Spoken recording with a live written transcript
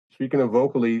speaking of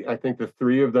vocally, I think the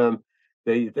three of them,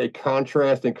 they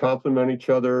contrast and complement each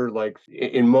other like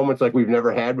in moments like we've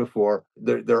never had before.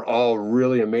 They're all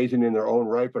really amazing in their own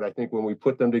right, but I think when we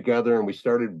put them together and we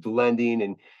started blending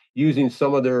and using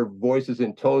some of their voices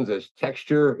and tones as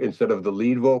texture instead of the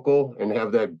lead vocal and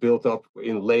have that built up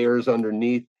in layers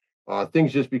underneath,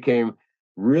 things just became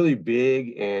really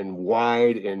big and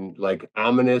wide and like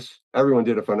ominous. Everyone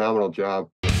did a phenomenal job.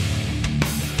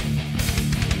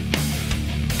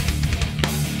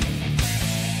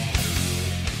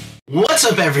 What's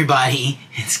up, everybody?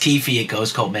 It's Keefy at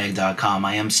GhostCultMag.com.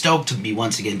 I am stoked to be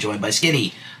once again joined by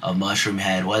Skinny of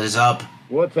Mushroomhead. What is up?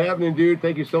 What's happening, dude?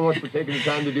 Thank you so much for taking the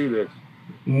time to do this.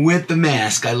 With the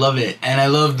mask, I love it, and I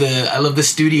love the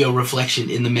studio reflection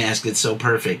in the mask. It's so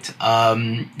perfect.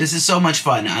 This is so much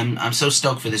fun. I'm so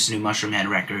stoked for this new Mushroomhead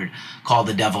record called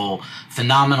The Devil.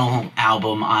 Phenomenal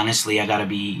album. Honestly, I gotta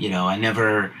be,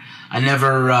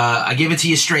 I give it to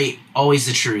you straight, always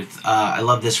the truth. I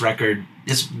love this record.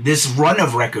 This run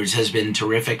of records has been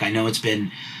terrific. I know it's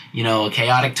been, a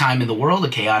chaotic time in the world, a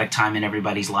chaotic time in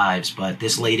everybody's lives, but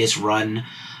this latest run,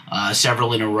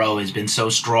 several in a row, has been so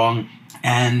strong.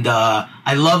 And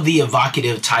I love the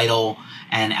evocative title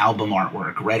and album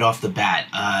artwork right off the bat.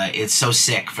 It's so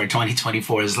sick for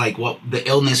 2024. It's like what the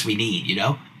illness we need,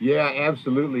 Yeah,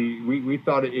 absolutely. We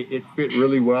thought it fit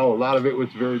really well. A lot of it was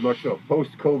very much a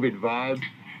post-COVID vibe.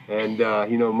 And,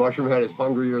 Mushroomhead is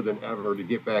hungrier than ever to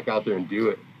get back out there and do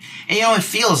it. And, it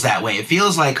feels that way. It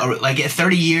feels like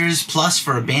 30 years plus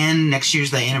for a band. Next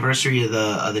year's the anniversary of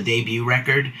the debut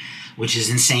record, which is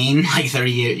insane. Like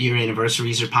 30-year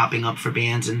anniversaries are popping up for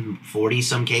bands in 40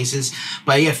 some cases.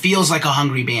 But yeah, it feels like a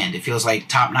hungry band. It feels like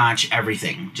top-notch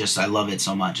everything. I love it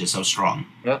so much. It's so strong.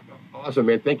 Yeah, awesome,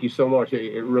 man. Thank you so much.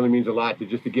 It really means a lot to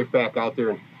get back out there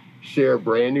and share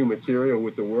brand new material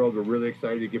with the world. We're really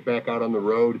excited to get back out on the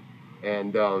road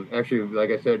and actually,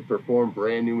 like I said, perform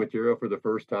brand new material for the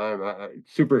first time.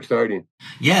 It's super exciting.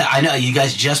 Yeah, I know. You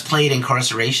guys just played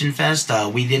Incarceration Fest.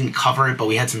 We didn't cover it, but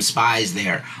we had some spies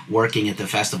there working at the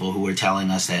festival who were telling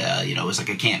us that, it was like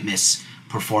a can't miss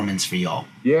performance for y'all.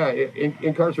 Yeah,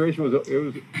 Incarceration was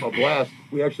a blast.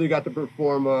 We actually got to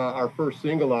perform our first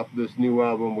single off this new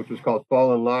album, which was called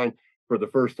Fall in Line, for the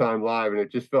first time live, and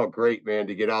it just felt great, man,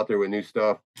 to get out there with new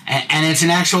stuff. And it's an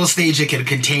actual stage that can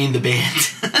contain the band.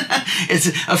 It's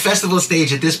a festival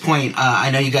stage at this point.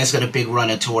 I know you guys got a big run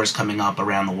of tours coming up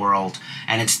around the world,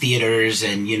 and it's theaters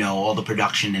and, all the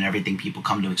production and everything people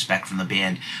come to expect from the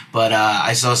band. But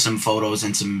I saw some photos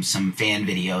and some fan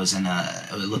videos, and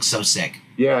it looks so sick.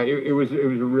 Yeah, it was a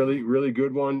really, really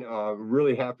good one.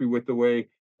 Really happy with the way,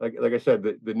 like I said,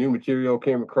 the new material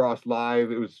came across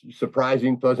live. It was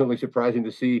pleasantly surprising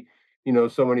to see,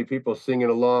 so many people singing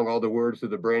along all the words to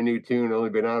the brand new tune, only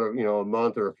been out of, a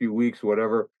month or a few weeks,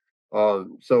 whatever.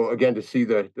 So again, to see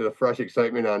the fresh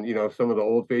excitement on, some of the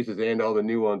old faces and all the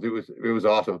new ones, it was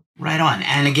awesome. Right on.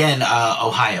 And again,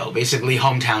 Ohio, basically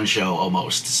hometown show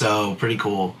almost. So pretty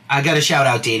cool. I got to shout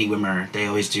out Danny Wimmer. They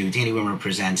always do. Danny Wimmer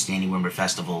presents Danny Wimmer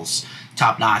festivals.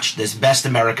 Top notch. This best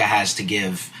America has to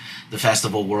give the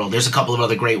festival world. There's a couple of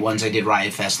other great ones. I did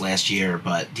Riot Fest last year,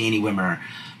 but Danny Wimmer,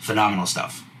 phenomenal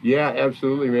stuff. Yeah,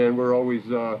 absolutely, man. We're always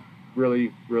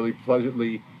really, really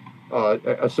pleasantly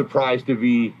a surprise to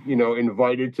be,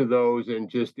 invited to those, and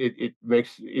just it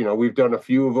makes, we've done a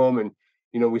few of them,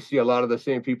 and we see a lot of the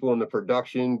same people in the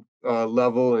production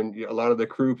level and a lot of the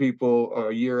crew people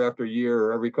year after year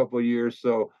or every couple of years.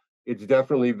 So it's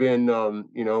definitely been,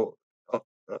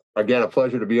 again, a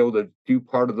pleasure to be able to do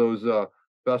part of those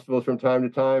festivals from time to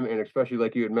time, and especially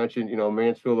like you had mentioned,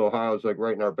 Mansfield, Ohio is like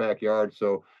right in our backyard,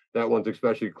 so that one's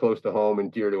especially close to home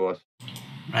and dear to us.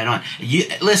 Right on.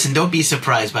 Listen, don't be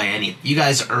surprised by any. You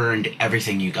guys earned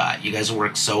everything you got. You guys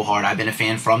worked so hard. I've been a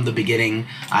fan from the beginning.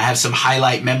 I have some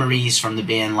highlight memories from the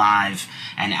band live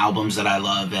and albums that I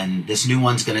love, and this new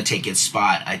one's going to take its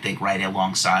spot, I think, right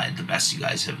alongside the best you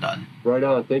guys have done. Right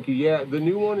on. Thank you. Yeah, the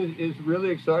new one is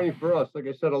really exciting for us. Like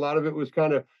I said, a lot of it was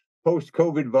kind of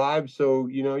post-COVID vibes, so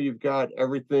you've got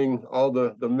everything, all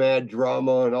the mad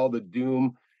drama and all the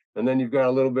doom, and then you've got a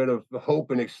little bit of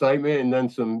hope and excitement, and then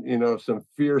some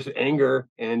fierce anger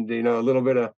and a little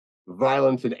bit of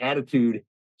violence and attitude.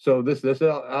 So this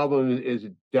album is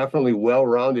definitely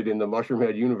well-rounded in the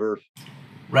Mushroomhead universe.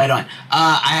 Right on.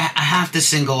 I have to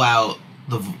single out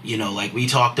like we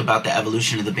talked about the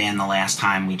evolution of the band the last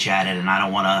time we chatted, and I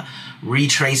don't want to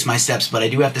retrace my steps, but I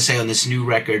do have to say on this new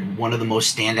record, one of the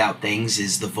most standout things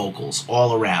is the vocals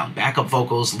all around. Backup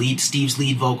vocals, Steve's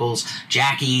lead vocals,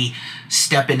 Jackie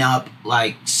stepping up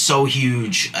like so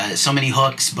huge, so many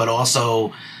hooks, but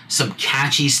also some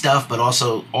catchy stuff, but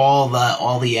also all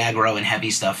the aggro and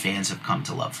heavy stuff fans have come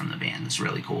to love from the band. It's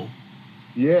really cool.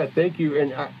 Yeah, thank you.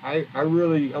 And I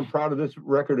really, I'm proud of this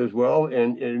record as well.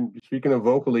 And speaking of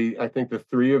vocally, I think the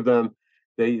three of them,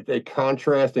 they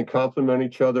contrast and complement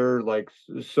each other like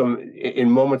some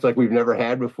in moments like we've never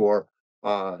had before.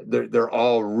 They're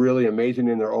all really amazing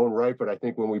in their own right. But I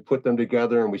think when we put them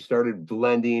together and we started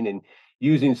blending and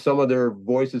using some of their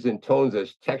voices and tones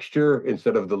as texture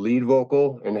instead of the lead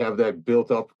vocal and have that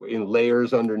built up in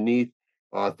layers underneath,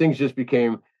 things just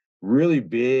became really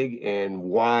big and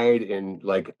wide and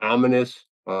like ominous.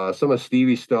 Some of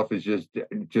Stevie's stuff is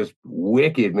just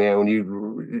wicked, man. When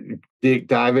you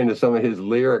dive into some of his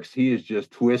lyrics, he is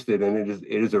just twisted, and it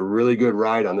is a really good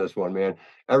ride on this one, man.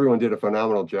 Everyone did a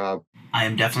phenomenal job. I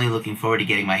am definitely looking forward to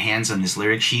getting my hands on this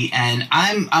lyric sheet, and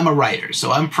I'm a writer,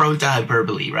 so I'm prone to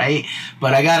hyperbole, right?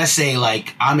 But I gotta say,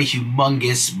 like, I'm a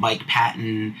humongous Mike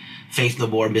Patton, Faith No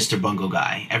More, Mr. Bungle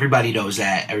guy. Everybody knows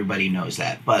that. Everybody knows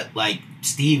that. But like,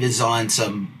 Steve is on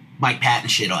some Mike Patton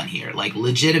shit on here, like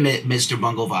legitimate Mr.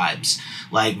 Bungle vibes,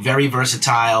 like very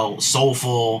versatile,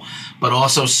 soulful, but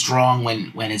also strong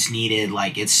when it's needed.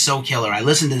 Like, it's so killer. I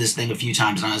listened to this thing a few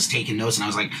times and I was taking notes and I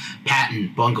was like,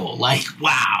 Patton, Bungle, like,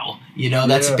 wow,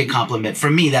 that's a big compliment.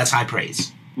 For me, that's high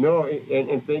praise. No,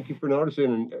 and thank you for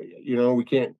noticing. And we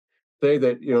can't say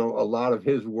that a lot of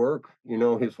his work,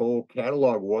 his whole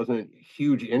catalog wasn't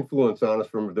huge influence on us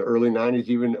from the early '90s,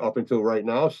 even up until right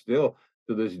now, still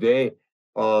to this day.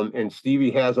 And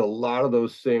Stevie has a lot of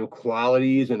those same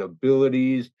qualities and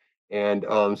abilities. And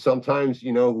sometimes,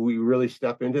 we really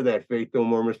step into that Faith No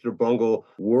More, Mr. Bungle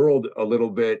world a little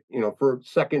bit, for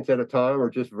seconds at a time, or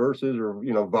just verses, or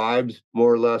vibes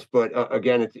more or less. But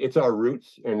again, it's our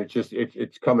roots, and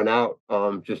it's coming out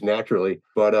just naturally.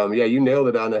 But yeah, you nailed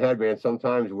it on the head, man.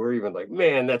 Sometimes we're even like,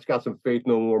 man, that's got some Faith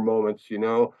No More moments,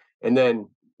 And then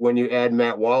when you add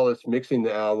Matt Wallace mixing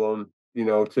the album,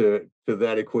 to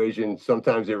that equation,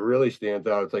 sometimes it really stands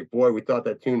out. It's like, boy, we thought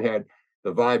that tune had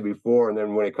the vibe before, and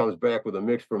then when it comes back with a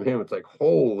mix from him, it's like,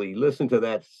 holy, listen to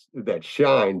that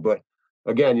shine. But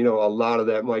again, a lot of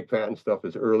that Mike Patton stuff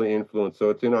is early influence, so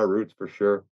it's in our roots for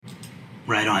sure.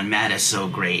 Right on. Matt is so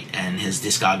great, and his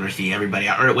discography. Everybody,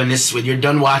 or when you're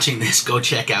done watching this, go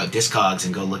check out Discogs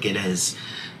and go look at his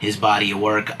body of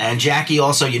work. And Jackie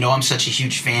also, I'm such a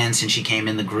huge fan since she came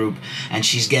in the group, and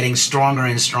she's getting stronger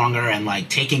and stronger, and like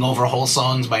taking over whole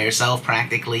songs by herself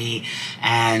practically.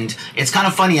 And it's kind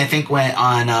of funny. I think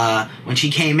when she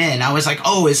came in, I was like,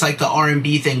 oh, it's like the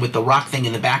R&B thing with the rock thing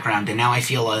in the background. And now I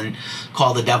feel on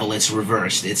Call the Devil, it's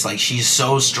reversed. It's like she's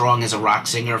so strong as a rock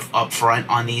singer up front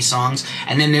on these songs,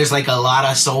 and then there's like a lot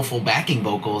of soulful backing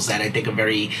vocals that I think are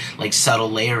very like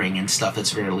subtle layering and stuff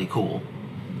that's really cool.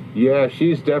 Yeah,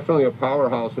 she's definitely a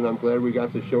powerhouse, and I'm glad we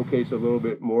got to showcase a little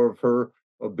bit more of her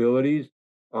abilities.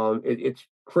 It's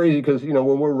crazy because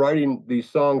when we're writing these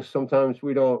songs, sometimes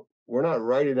we're not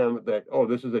writing them that, oh,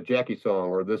 this is a Jackie song,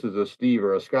 or this is a Steve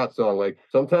or a Scott song. Like,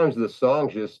 sometimes the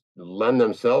songs just lend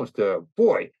themselves to,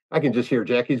 boy, I can just hear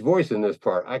Jackie's voice in this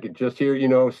part. I can just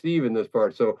hear Steve in this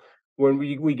part. So when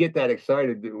we get that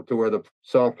excited to where the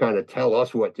song kind of tell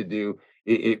us what to do,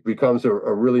 it becomes a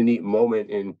really neat moment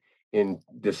in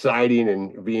deciding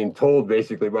and being told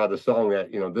basically by the song that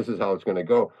this is how it's going to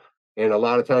go. And a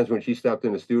lot of times when she stepped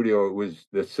in the studio, it was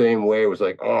the same way. It was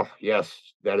like, oh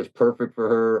yes, that is perfect for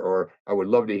her, or I would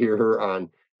love to hear her on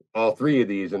all three of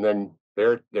these. And then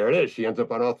there it is, she ends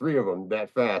up on all three of them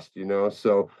that fast.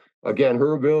 So again,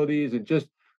 her abilities, and just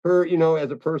her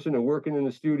as a person, and working in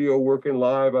the studio, working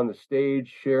live on the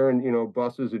stage, sharing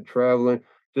buses and traveling,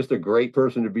 just a great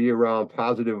person to be around.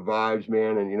 Positive vibes,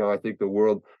 man. And I think the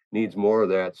world needs more of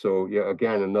that. So yeah,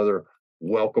 again, another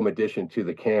welcome addition to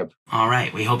the camp. All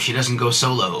right, we hope she doesn't go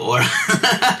solo, or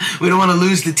we don't want to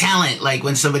lose the talent. Like,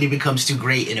 when somebody becomes too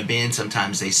great in a band,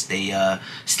 sometimes they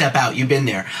step out. You've been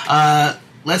there.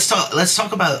 Let's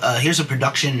talk about here's a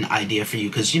production idea for you,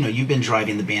 because you've been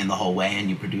driving the band the whole way and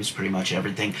you produce pretty much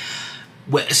everything.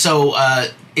 So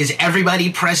is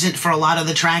everybody present for a lot of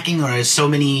the tracking, or is so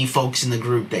many folks in the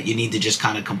group that you need to just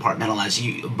kind of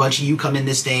compartmentalize? A bunch of you come in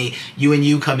this day, you and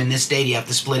you come in this day. Do you have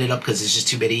to split it up because there's just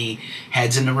too many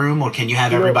heads in the room, or can you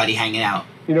have everybody hanging out?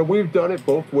 We've done it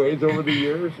both ways over the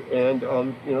years, and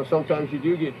sometimes you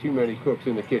do get too many cooks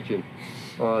in the kitchen.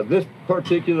 This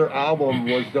particular album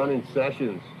was done in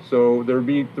sessions, so there'd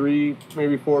be 3,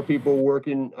 maybe 4 people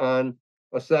working on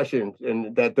a session,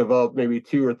 and that developed maybe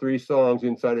 2 or 3 songs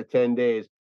inside of 10 days.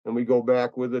 And we go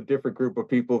back with a different group of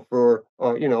people for,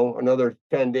 another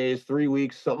 10 days, 3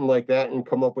 weeks, something like that, and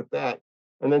come up with that.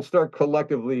 And then start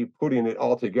collectively putting it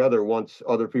all together once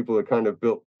other people have kind of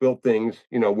built things,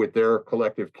 with their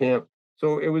collective camp.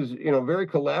 So it was, very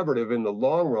collaborative in the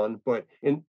long run, but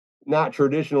not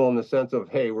traditional in the sense of,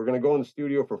 hey, we're going to go in the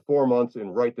studio for 4 months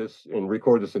and write this and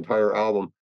record this entire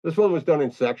album. This one was done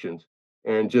in sections,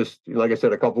 and just like I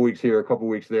said, a couple weeks here, a couple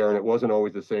weeks there, and it wasn't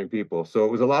always the same people. So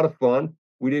it was a lot of fun.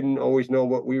 We didn't always know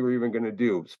what we were even going to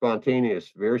do.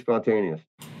 Spontaneous, very spontaneous.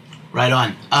 Right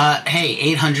on.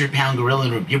 Hey, 800-pound gorilla in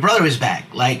the room. Your brother is back.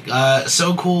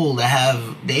 So cool to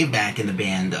have Dave back in the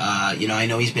band. I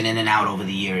know he's been in and out over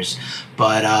the years,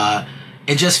 but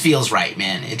it just feels right,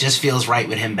 man. It just feels right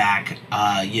with him back.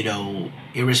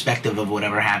 Irrespective of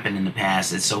whatever happened in the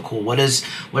past, it's so cool. What does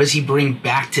he bring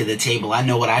back to the table? I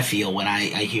know what I feel when I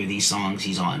hear these songs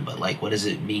he's on, but what does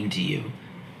it mean to you?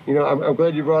 I'm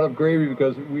glad you brought up Gravy,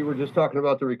 because we were just talking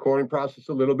about the recording process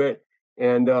a little bit,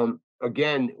 and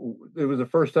again, it was the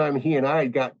first time he and I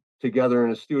got together in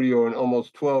a studio in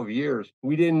almost 12 years.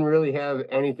 We didn't really have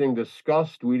anything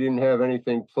discussed. We didn't have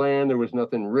anything planned. There was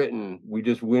nothing written. We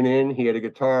just went in. He had a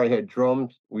guitar. I had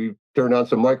drums. We turned on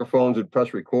some microphones and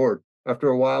pressed record. After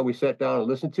a while, we sat down and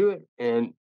listened to it.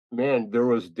 And man, there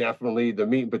was definitely the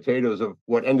meat and potatoes of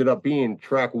what ended up being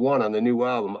track 1 on the new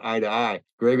album, Eye to Eye.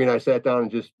 Gravy and I sat down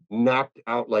and just knocked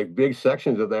out big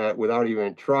sections of that without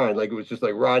even trying. It was just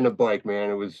like riding a bike,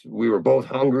 man. We were both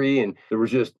hungry, and there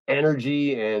was just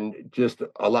energy and just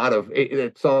a lot of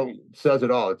that song says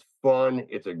it all. It's fun,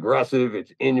 it's aggressive,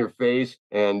 it's in your face,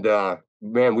 and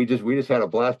man, we just had a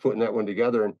blast putting that one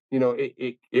together. And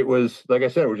it was, like I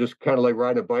said, we're just kind of like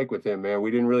riding a bike with him, man.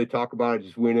 We didn't really talk about it,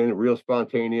 just went in real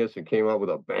spontaneous and came out with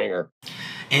a banger.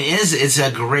 It's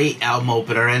a great album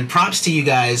opener, and props to you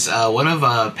guys. One of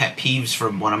pet peeves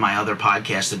from one of my other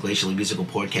podcasts, the Glacially Musical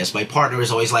Podcast, my partner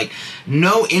is always like,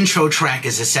 no intro track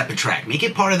is a separate track. Make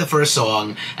it part of the first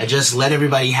song, and just let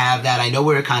everybody have that. I know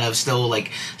we're kind of still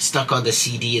stuck on the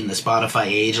CD and the Spotify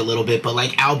age a little bit, but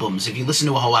albums, if you listen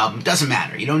to a whole album, it doesn't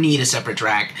matter. You don't need a separate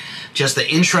track. Just the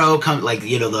intro,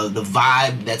 the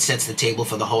vibe that sets the table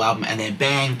for the whole album, and then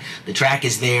bang, the track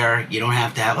is there. You don't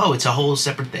have to have, it's a whole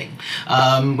separate thing.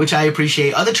 Which I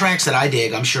appreciate. Other tracks that I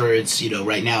dig, I'm sure it's,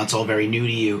 right now it's all very new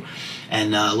to you,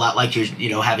 and a lot like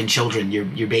you're, having children,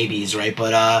 your babies, right?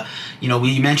 But,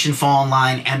 we mentioned Fall in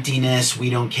Line, Emptiness, We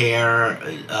Don't Care,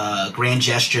 Grand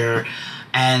Gesture,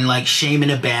 and Shame in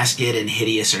a Basket and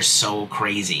Hideous are so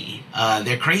crazy.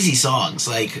 They're crazy songs.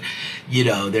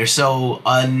 They're so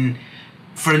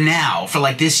for now,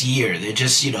 for this year, they're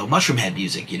just, Mushroomhead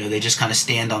music, they just kind of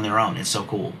stand on their own. It's so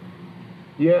cool.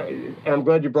 Yeah, I'm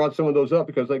glad you brought some of those up,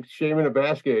 because Shame in a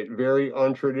Basket, very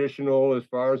untraditional as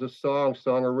far as a song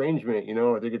arrangement.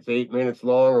 I think it's 8 minutes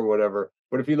long or whatever.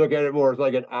 But if you look at it more as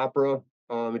like an opera,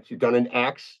 it's done in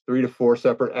acts, 3 to 4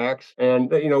 separate acts.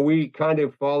 And, we kind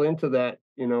of fall into that.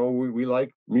 We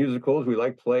like musicals, we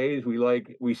like plays,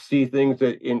 we see things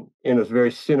that in a very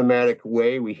cinematic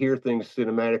way. We hear things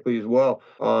cinematically as well.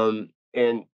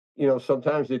 And,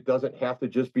 sometimes it doesn't have to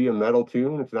just be a metal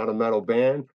tune. It's not a metal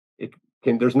band.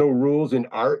 There's no rules in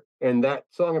art, and that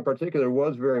song in particular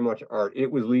was very much art.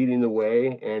 It was leading the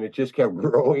way, and it just kept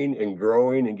growing and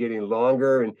growing and getting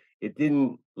longer, and it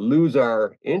didn't lose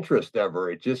our interest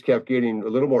ever. It just kept getting a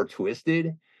little more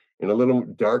twisted and a little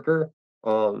darker.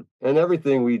 And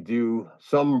everything we do,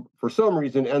 for some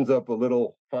reason, ends up a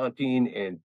little haunting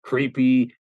and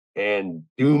creepy and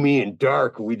doomy and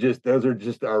dark. Those are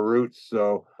just our roots.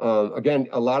 So again,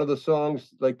 a lot of the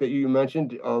songs that you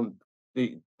mentioned,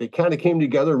 they kind of came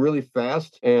together really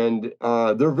fast, and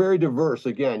they're very diverse.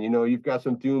 Again, you've got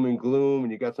some doom and gloom,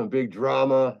 and you got some big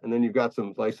drama, and then you've got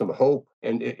some hope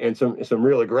and some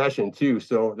real aggression too.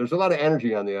 So there's a lot of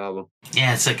energy on the album.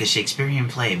 Yeah, it's like a Shakespearean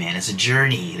play, man. It's a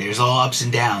journey. There's all ups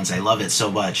and downs. I love it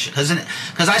so much because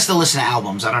I still listen to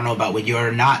albums. I don't know about when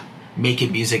you're not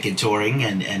making music and touring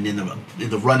and in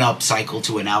the run-up cycle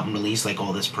to an album release, like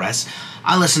all this press,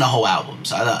 I listen to whole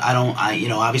albums.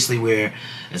 Obviously we're,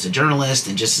 as a journalist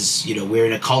and just as, we're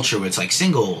in a culture where it's like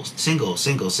single,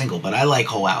 but I like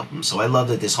whole albums. So I love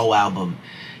that this whole album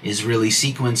is really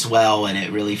sequenced well, and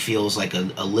it really feels like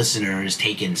a listener is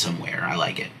taken somewhere. I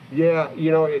like it. Yeah,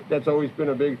 that's always been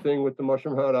a big thing with the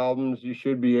Mushroomhead albums. You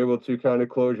should be able to kind of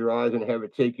close your eyes and have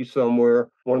it take you somewhere.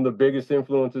 One of the biggest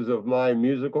influences of my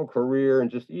musical career,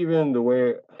 and just even the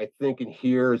way I think and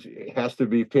hear, it has to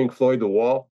be Pink Floyd, The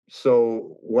Wall.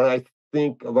 So when I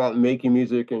think about making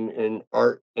music and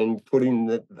art and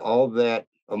putting all that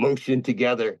emotion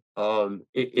together,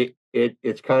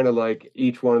 it's kind of like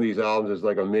each one of these albums is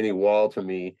like a mini wall to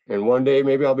me. And one day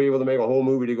maybe I'll be able to make a whole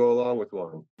movie to go along with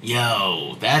one.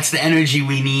 Yo, that's the energy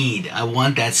we need. I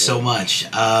want that so much.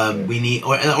 We need,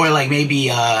 or like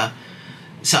maybe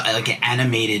so like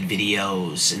animated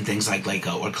videos and things like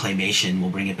or claymation will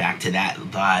bring it back to that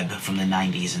vibe from the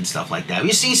 90s and stuff like that.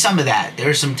 We see some of that.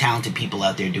 There's some talented people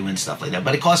out there doing stuff like that,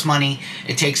 but it costs money,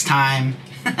 it takes time,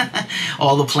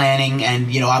 all the planning,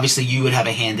 and obviously you would have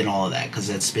a hand in all of that because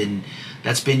that's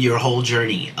been your whole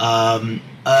journey.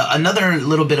 Another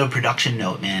little bit of production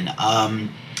note,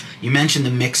 man. You mentioned the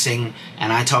mixing,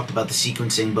 and I talked about the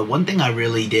sequencing, but one thing I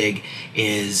really dig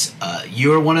is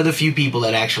you're one of the few people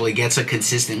that actually gets a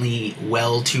consistently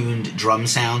well-tuned drum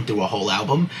sound through a whole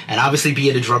album. And obviously,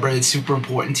 being a drummer, it's super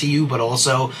important to you, but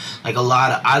also, like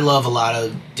I love a lot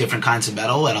of different kinds of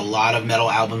metal, and a lot of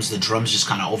metal albums, the drums just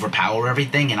kind of overpower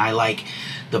everything, and I like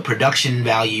the production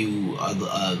value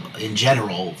in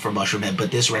general for Mushroomhead,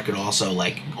 but this record also,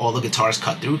 like, all the guitars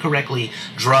cut through correctly,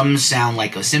 drums sound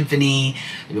like a symphony,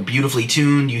 beautifully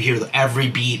tuned, you hear every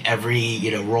beat, every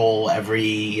roll,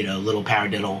 every little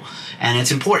paradiddle, and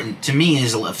it's important to me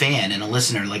as a fan and a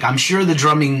listener. Like, I'm sure the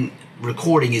drumming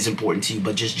recording is important to you,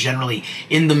 but just generally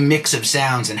in the mix of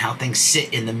sounds and how things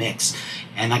sit in the mix,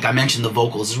 and like I mentioned, the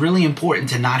vocals is really important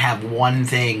to not have one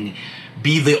thing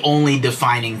be the only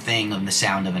defining thing of the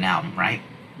sound of an album, right?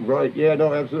 Right. Yeah,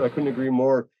 no, absolutely. I couldn't agree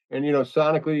more. And,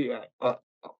 sonically,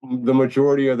 the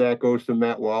majority of that goes to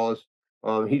Matt Wallace.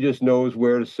 He just knows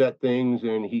where to set things,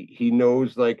 and he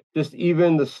knows, like, just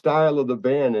even the style of the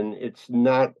band, and it's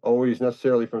not always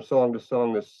necessarily from song to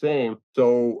song the same.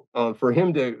 So for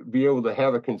him to be able to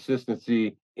have a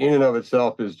consistency in and of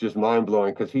itself is just mind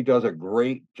blowing because he does a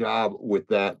great job with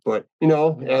that. But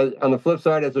on the flip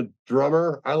side, as a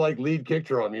drummer, I like lead kick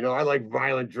drum. I like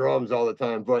violent drums all the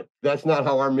time, but that's not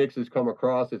how our mixes come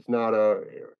across. It's not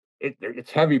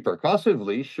it's heavy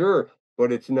percussively, sure,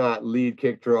 but it's not lead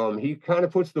kick drum. He kind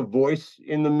of puts the voice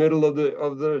in the middle of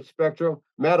the spectrum.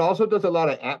 Matt also does a lot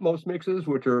of Atmos mixes,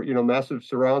 which are massive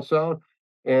surround sound,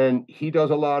 and he does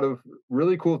a lot of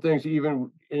really cool things,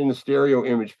 even in the stereo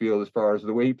image field, as far as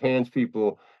the way he pans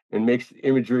people and makes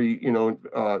imagery,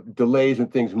 delays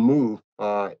and things move.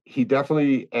 He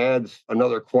definitely adds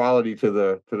another quality to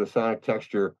the sonic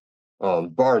texture,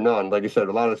 bar none. Like I said,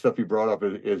 a lot of the stuff you brought up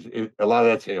is a lot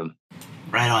of that's him.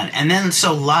 Right on. And then,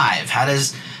 so live, how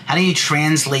do you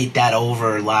translate that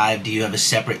over live? Do you have a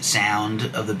separate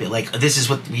sound of the bit? Like, this is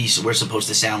what we're supposed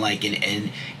to sound like in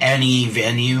any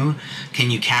venue.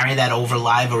 Can you carry that over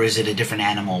live, or is it a different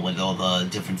animal with all the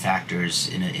different factors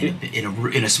in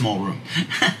a small room?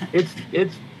 it's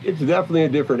definitely a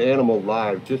different animal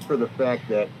live, just for the fact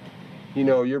that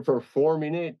you're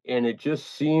performing it, and it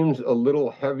just seems a little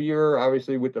heavier.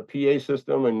 Obviously, with the PA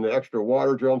system and the extra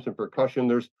water drums and percussion,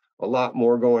 there's a lot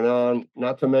more going on.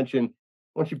 Not to mention,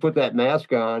 once you put that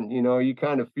mask on, you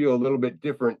kind of feel a little bit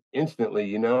different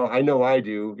instantly. I know I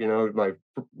do.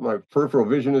 My peripheral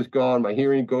vision is gone. My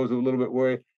hearing goes a little bit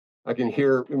away. I can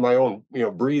hear my own,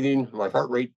 breathing. My heart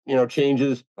rate,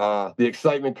 changes. The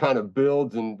excitement kind of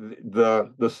builds, and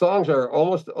the songs are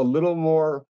almost a little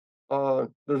more.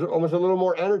 There's almost a little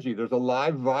more energy. There's a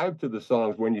live vibe to the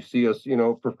songs when you see us,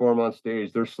 perform on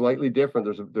stage. They're slightly different.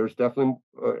 There's definitely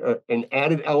an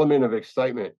added element of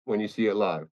excitement when you see it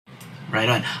live. Right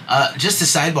on. Just a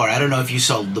sidebar. I don't know if you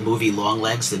saw the movie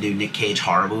Longlegs, the new Nick Cage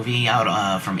horror movie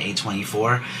out from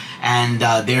A24, and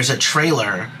there's a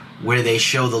trailer where they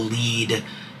show the lead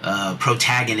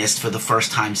protagonist for the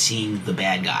first time seeing the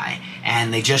bad guy,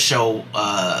 and they just show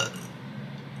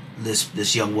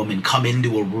this young woman come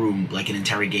into a room, like an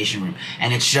interrogation room,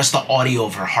 and it's just the audio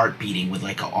of her heart beating with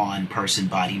like a on-person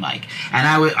body mic. And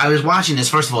I was watching this.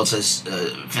 First of all, it's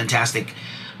a fantastic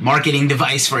marketing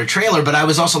device for a trailer, but I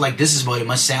was also like, this is what it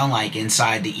must sound like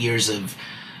inside the ears of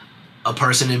a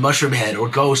person in Mushroomhead or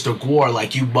Ghost or Gwar.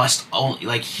 Like, you must only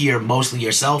like hear mostly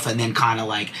yourself and then kind of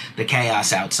like the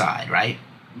chaos outside, right?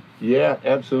 Yeah,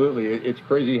 absolutely. It's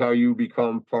crazy how you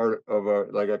become part of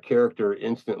a character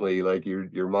instantly. Like, your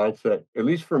mindset, at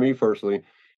least for me personally,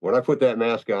 when I put that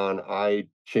mask on, I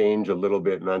change a little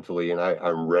bit mentally, and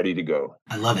I'm ready to go.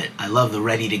 I love it. I love the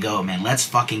ready to go, man. Let's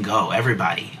fucking go,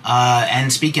 everybody.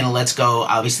 And speaking of let's go,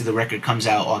 obviously the record comes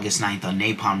out August 9th on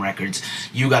Napalm Records.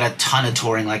 You got a ton of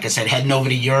touring. Like I said, heading over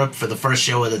to Europe for the first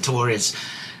show of the tour is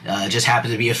just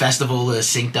happened to be a festival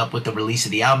synced up with the release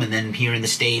of the album, and then here in the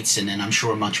States, and then I'm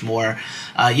sure much more.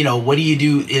 What do you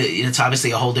do? It's obviously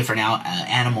a whole different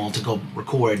animal to go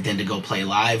record than to go play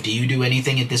live. Do you do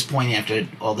anything at this point after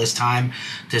all this time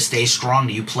to stay strong?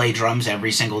 Do you play drums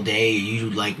every single day? Are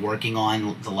you like working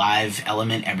on the live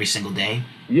element every single day?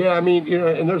 Yeah, I mean,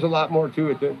 and there's a lot more to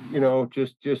it than,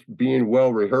 just being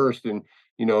well rehearsed and,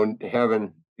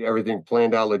 having everything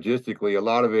planned out logistically. A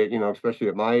lot of it, especially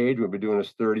at my age, we've been doing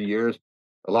this 30 years.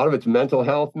 A lot of it's mental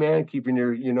health, man, keeping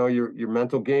your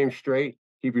mental game straight.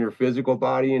 keeping your physical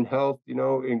body in health,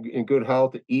 in good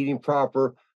health, eating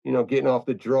proper, getting off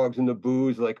the drugs and the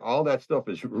booze, like all that stuff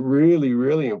is really,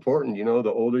 really important.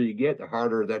 The older you get, the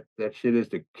harder that shit is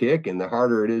to kick and the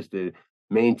harder it is to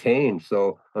maintain.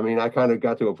 So, I mean, I kind of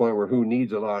got to a point where who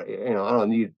needs a lot, I don't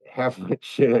need half of that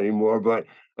shit anymore. But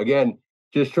again,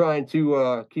 just trying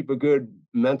to keep a good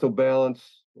mental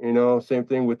balance, same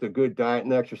thing with a good diet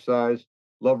and exercise.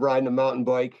 Love riding a mountain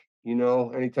bike.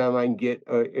 Anytime I can get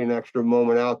an extra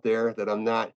moment out there that I'm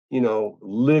not,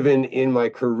 living in my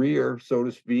career, so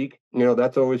to speak,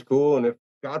 that's always cool. And if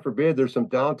God forbid there's some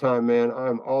downtime, man,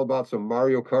 I'm all about some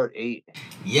Mario Kart 8.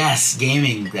 Yes,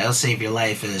 gaming, that'll save your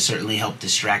life. It has certainly helped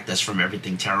distract us from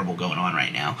everything terrible going on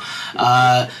right now.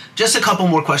 Just a couple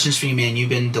more questions for you, man. You've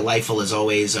been delightful as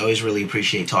always. I always really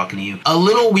appreciate talking to you. A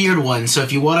little weird one, so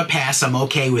if you want to pass, I'm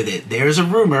okay with it. There's a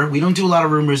rumor. We don't do a lot of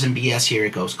rumors and BS here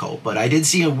at Ghost Cult, but I did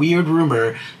see a weird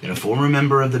rumor that a former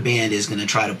member of the band is going to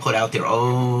try to put out their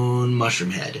own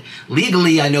Mushroomhead.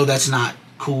 Legally, I know that's not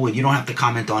cool, and you don't have to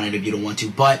comment on it if you don't want to,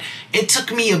 but it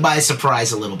took me by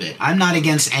surprise a little bit. I'm not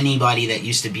against anybody that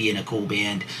used to be in a cool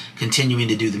band continuing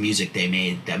to do the music they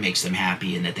made that makes them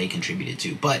happy and that they contributed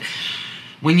to, but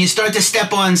when you start to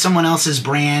step on someone else's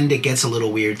brand, it gets a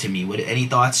little weird to me. Any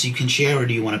thoughts you can share, or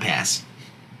do you want to pass?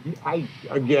 I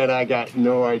got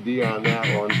no idea on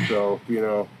that one, so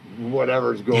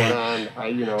whatever's going on,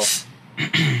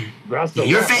 rest of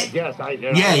luck, I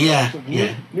guess.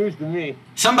 Yeah. News to me.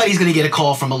 Somebody's going to get a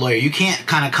call from a lawyer. You can't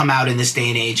kind of come out in this day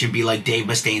and age and be like Dave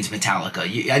Mustaine's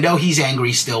Metallica. I know he's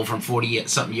angry still from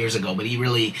 40-something years ago, but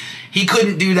he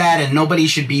couldn't do that, and nobody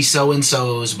should be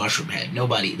so-and-so's Mushroomhead.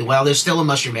 Nobody. Well, there's still a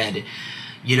Mushroomhead.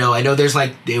 I know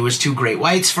there was 2 Great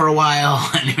Whites for a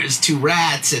while, and there was 2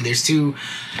 Rats, and there's 2,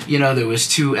 there was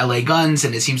 2 LA Guns,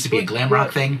 and it seems to be a glam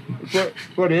rock thing.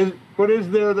 What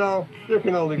is there, though? There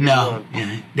can only be one.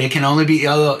 Yeah, there can only be,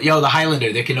 the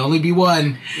Highlander, there can only be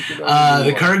one.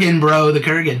 The Kurgan, bro, the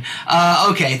Kurgan.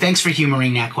 Okay, thanks for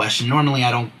humoring that question. Normally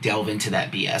I don't delve into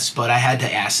that BS, but I had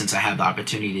to ask since I had the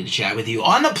opportunity to chat with you.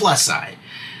 On the plus side,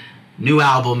 new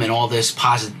album and all this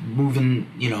positive, moving,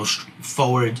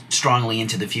 forward strongly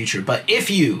into the future. But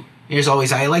here's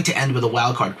always, I like to end with a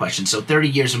wild card question. So 30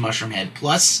 years of Mushroomhead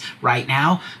plus right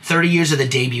now, 30 years of the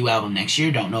debut album next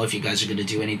year. Don't know if you guys are going to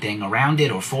do anything around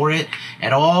it or for it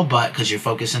at all, but because you're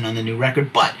focusing on the new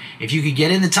record. But if you could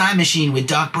get in the time machine with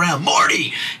Doc Brown,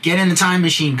 Morty, get in the time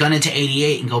machine, gun into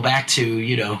 88 and go back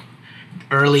to,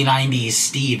 early 90s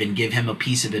Steve and give him a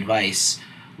piece of advice,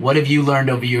 what have you learned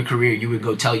over your career you would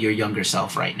go tell your younger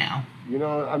self right now?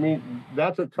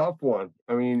 That's a tough one.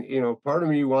 Part of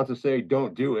me wants to say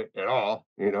don't do it at all,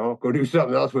 go do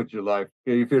something else with your life.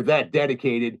 If you're that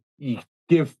dedicated, you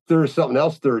give something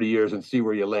else 30 years and see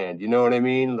where you land. You know what I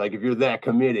mean? Like if you're that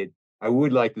committed, I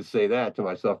would like to say that to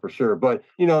myself for sure. But,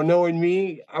 knowing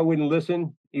me, I wouldn't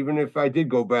listen, even if I did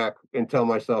go back and tell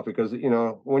myself, because,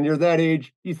 when you're that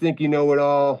age, you think you know it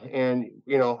all. And,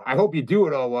 I hope you do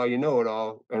it all while you know it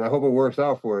all. And I hope it works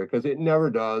out for you, because it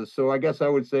never does. So I guess I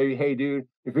would say, hey, dude,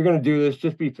 if you're going to do this,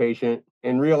 just be patient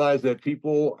and realize that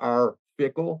people are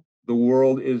fickle. The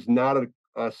world is not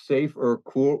a safe or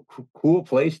cool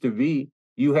place to be.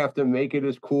 You have to make it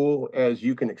as cool as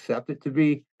you can accept it to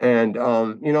be. And,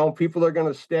 people are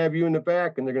going to stab you in the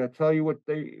back and they're going to tell you what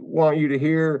they want you to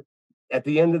hear. At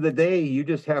the end of the day, you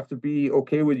just have to be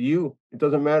okay with you. It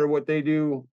doesn't matter what they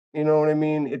do. You know what I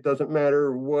mean? It doesn't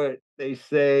matter what they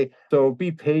say. So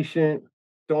be patient.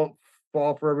 Don't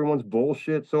fall for everyone's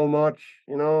bullshit so much,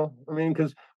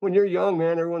 because when you're young,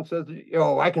 man, everyone says,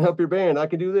 I can help your band. I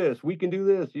can do this. We can do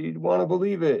this. You want to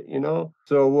believe it,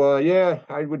 So,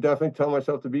 I would definitely tell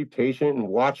myself to be patient and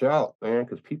watch out, man,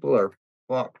 because people are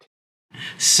fucked.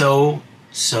 So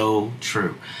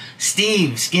true.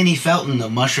 Steve, Skinny Felton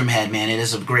of Mushroomhead, man, it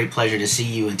is a great pleasure to see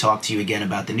you and talk to you again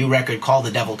about the new record, Call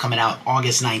the Devil, coming out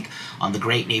August 9th on the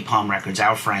great Napalm Records,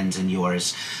 our friends and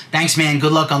yours. Thanks, man.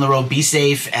 Good luck on the road. Be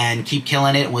safe and keep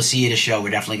killing it. We'll see you at a show.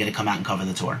 We're definitely going to come out and cover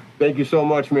the tour. Thank you so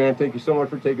much, man. Thank you so much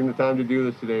for taking the time to do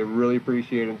this today. Really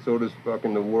appreciate it. And so does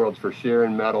fucking the world for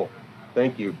sharing metal.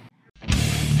 Thank you.